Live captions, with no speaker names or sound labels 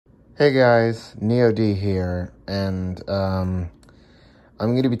Hey guys, Neo D here, and I'm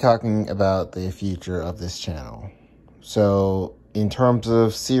going to be talking about the future of this channel. So, in terms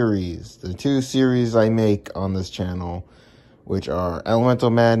of series, the two series I make on this channel, which are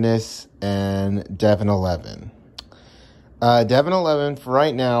Elemental Madness and Devin 11. Devin 11 for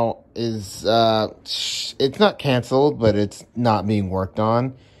right now is, it's not canceled, but it's not being worked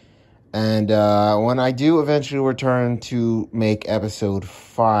on. And when I do eventually return to make episode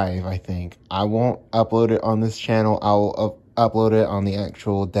 5, I think, I won't upload it on this channel. I'll upload it on the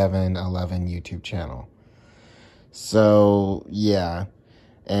actual Devin 11 YouTube channel. So, yeah.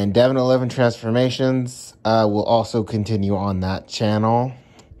 And Devin 11 Transformations will also continue on that channel.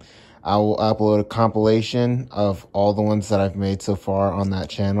 I will upload a compilation of all the ones that I've made so far on that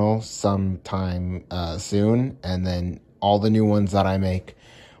channel sometime soon. And then all the new ones that I make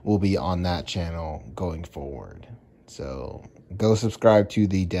will be on that channel going forward. So go subscribe to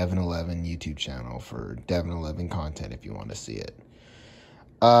the Devin 11 YouTube channel for Devin 11 content if you want to see it.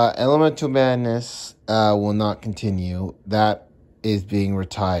 Elemental Madness will not continue. That is being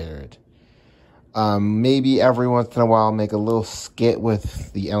retired. Maybe every once in a while I'll make a little skit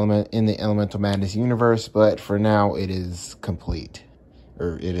with the Elemental Madness universe, but for now it is complete,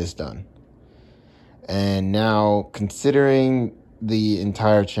 or it is done. And now, considering the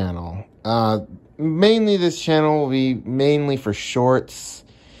entire channel, mainly this channel will be mainly for shorts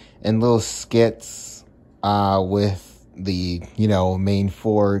and little skits with the, main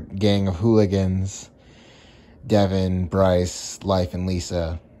 4 gang of hooligans, Devin, Bryce, Life, and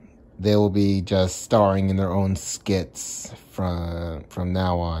Lisa. They will be just starring in their own skits from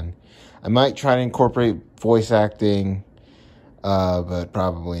now on. I might try to incorporate voice acting, but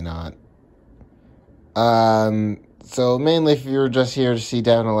probably not. So mainly if you're just here to see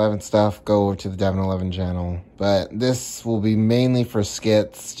Devin 11 stuff, go over to the Devin 11 channel. But this will be mainly for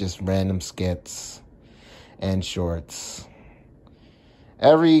skits, just random skits and shorts.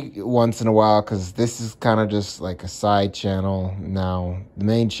 Every once in a while, because this is kind of just like a side channel now. The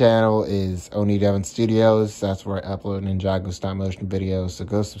main channel is Oni Devin Studios. That's where I upload Ninjago stop motion videos, so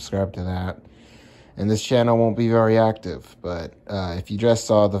go subscribe to that. And this channel won't be very active, but if you just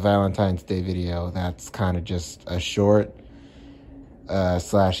saw the Valentine's Day video, that's kind of just a short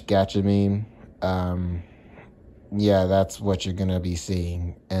slash gacha meme. Yeah, that's what you're going to be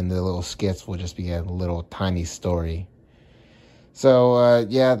seeing. And the little skits will just be a little tiny story. So,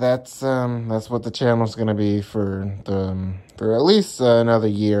 yeah, that's what the channel's going to be for at least another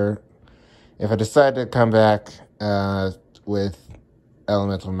year. If I decide to come back with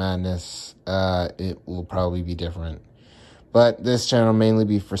Elemental Madness, it will probably be different. But this channel mainly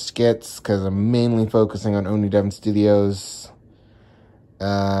be for skits, because I'm mainly focusing on Oni Devin Studios.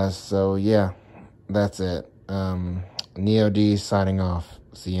 So yeah, that's it. Neo D signing off.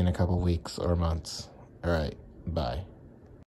 See you in a couple weeks or months. Alright, bye.